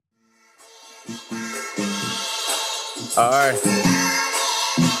Alright.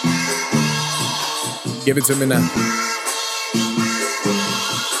 Give it to me now.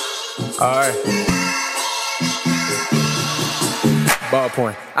 Alright.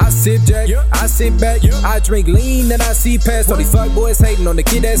 Ballpoint. I sip Jack, I sit back, I drink lean, and I see past all these fuck boys hating on the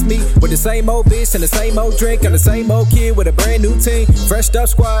kid that's me. With the same old bitch and the same old drink and the same old kid with a brand new team. Fresh up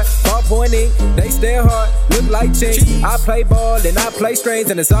squad, ballpoint in, they stare hard, look like chinks. I play ball and I play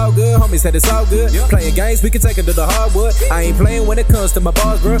strings and it's all good, homie said it's all good. Playing games, we can take it to the hardwood. I ain't playing when it comes to my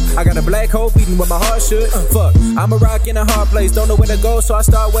balls, bro. I got a black hole beating where my heart should. Fuck, I'm a rock in a hard place, don't know where to go, so I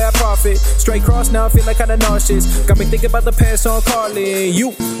start where I profit. Straight cross now, I feel like kinda nauseous. Got me thinking about the past on Carly.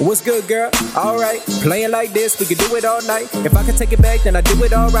 You, what's good, girl? Alright, playing like this, we can do it all night. If I can take it back, then I do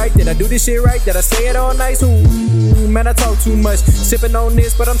it alright. Did I do this shit right? Did I say it all nice? Ooh, man, I talk too much. Sipping on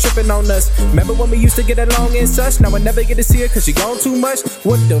this, but I'm tripping on us. Remember when we used to get along and such? Now I never get to see her cause she gone too much.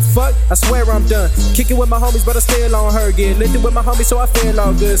 What the fuck? I swear I'm done. Kicking with my homies, but I still on her. Get lifted with my homies, so I feel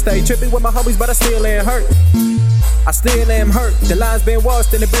all good. Stay tripping with my homies, but I still ain't hurt. I still am hurt. The line's been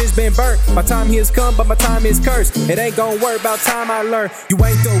washed and the bridge been burnt. My time here has come, but my time is cursed. It ain't gon' work, about time I learn. You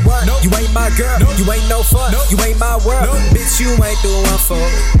ain't the one, you ain't my girl, you ain't no fun, you ain't my world. Bitch, you ain't the one for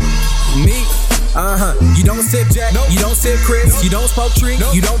me. You don't sip Jack, you don't sip Chris, you don't smoke tree,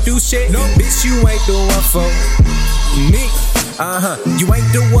 you don't do shit. Bitch, you ain't the one for me. You ain't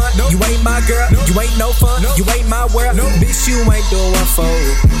the one, you ain't my girl, you ain't no fun, you ain't my world. Bitch, you ain't the one for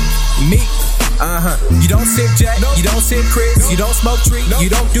me. You don't sip Jack, you don't sip Chris, you don't smoke tree, you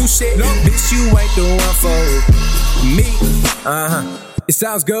don't do shit. Bitch, you ain't the one for me. It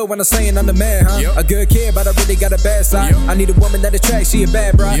sounds good when I'm saying I'm the man, huh? A good kid, but I really got a bad side. I need a woman that attracts, she a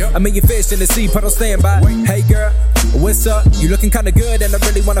bad bride. I mean, you fish in the sea, puddle standby. Hey girl, what's up? You looking kinda good and I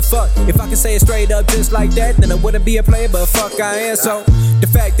really wanna fuck. If I can say it straight up just like that, then I wouldn't be a player, but fuck I am. So, the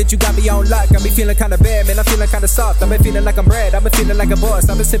fact that you got me on lock, got me feeling kinda bad, man, I'm feeling kinda soft. I've been feeling like I'm Brad, I've been feeling like a boss.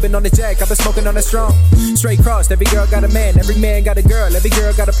 I've been sipping on the Jack, I've been smoking on the strong. Straight crossed, every girl got a man, every man got a girl, every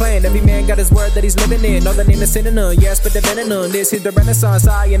girl got a plan, every man got his word that he's living in. All the name is synonym, yes, but the venom. This is the Renaissance,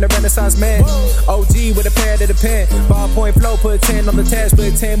 I am the Renaissance man. OG with a pad of the pen, ballpoint flow, put 10 on the test,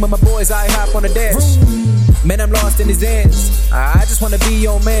 put 10 with my boys, I hop on the dash. Man, I'm lost in his hands. I just wanna be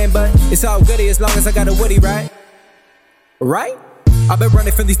your man, but it's all goody as long as I got a woody, right? Right? I've been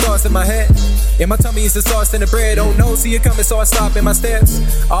running from these thoughts in my head. In my tummy is the sauce and the bread. Oh no, see it coming, so I stop in my steps.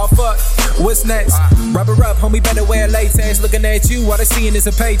 Oh fuck, what's next? Rubber up, homie, better wear latex. Looking at you, all they seeing is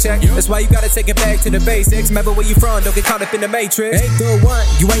a paycheck. That's why you gotta take it back to the basics. Remember where you from, don't get caught up in the matrix. Ain't the one,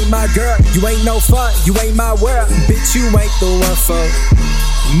 you ain't my girl, you ain't no fun, you ain't my world. Bitch, you ain't the one for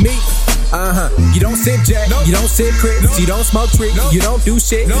me. You don't sip Jack, you don't sip Chris, you don't smoke tree, you don't do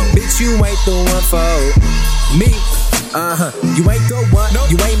shit. Bitch, you ain't the one for me. You ain't the one,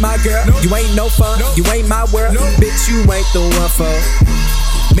 you ain't my girl, you ain't no fun, you ain't my world. Bitch, you ain't the one for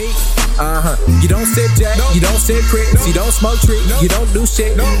me. You don't sip Jack, you don't sip Chris, you don't smoke tree, you don't do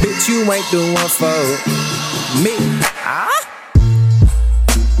shit. Bitch, you ain't the one for me.